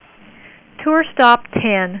Tour Stop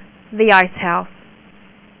 10. The Ice House.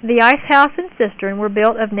 The ice house and cistern were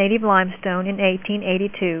built of native limestone in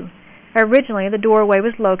 1882. Originally, the doorway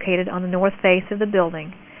was located on the north face of the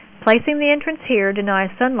building. Placing the entrance here denies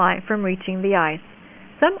sunlight from reaching the ice.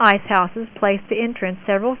 Some ice houses place the entrance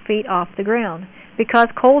several feet off the ground, because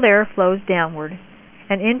cold air flows downward.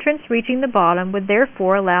 An entrance reaching the bottom would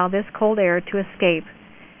therefore allow this cold air to escape.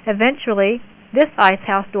 Eventually, this ice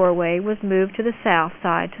house doorway was moved to the south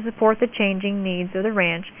side to support the changing needs of the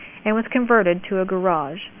ranch and was converted to a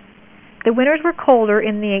garage. The winters were colder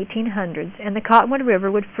in the 1800s, and the Cottonwood River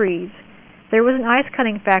would freeze. There was an ice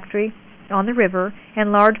cutting factory on the river,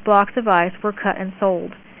 and large blocks of ice were cut and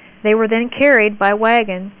sold. They were then carried by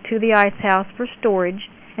wagon to the ice house for storage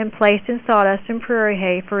and placed in sawdust and prairie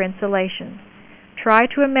hay for insulation. Try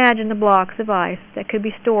to imagine the blocks of ice that could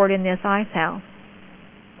be stored in this ice house.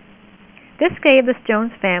 This gave the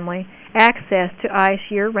Jones family access to ice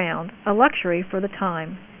year-round, a luxury for the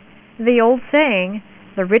time. The old saying,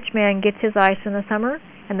 "The rich man gets his ice in the summer,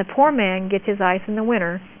 and the poor man gets his ice in the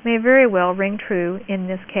winter," may very well ring true in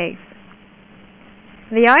this case.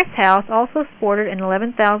 The ice house also sported an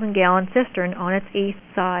 11,000-gallon cistern on its east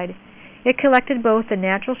side. It collected both the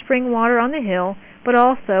natural spring water on the hill, but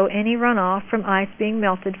also any runoff from ice being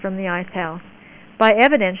melted from the ice house, by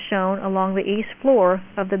evidence shown along the east floor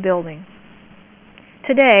of the building.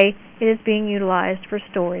 Today, it is being utilized for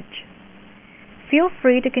storage. Feel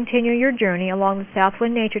free to continue your journey along the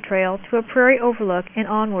Southwind Nature Trail to a prairie overlook and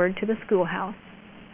onward to the schoolhouse.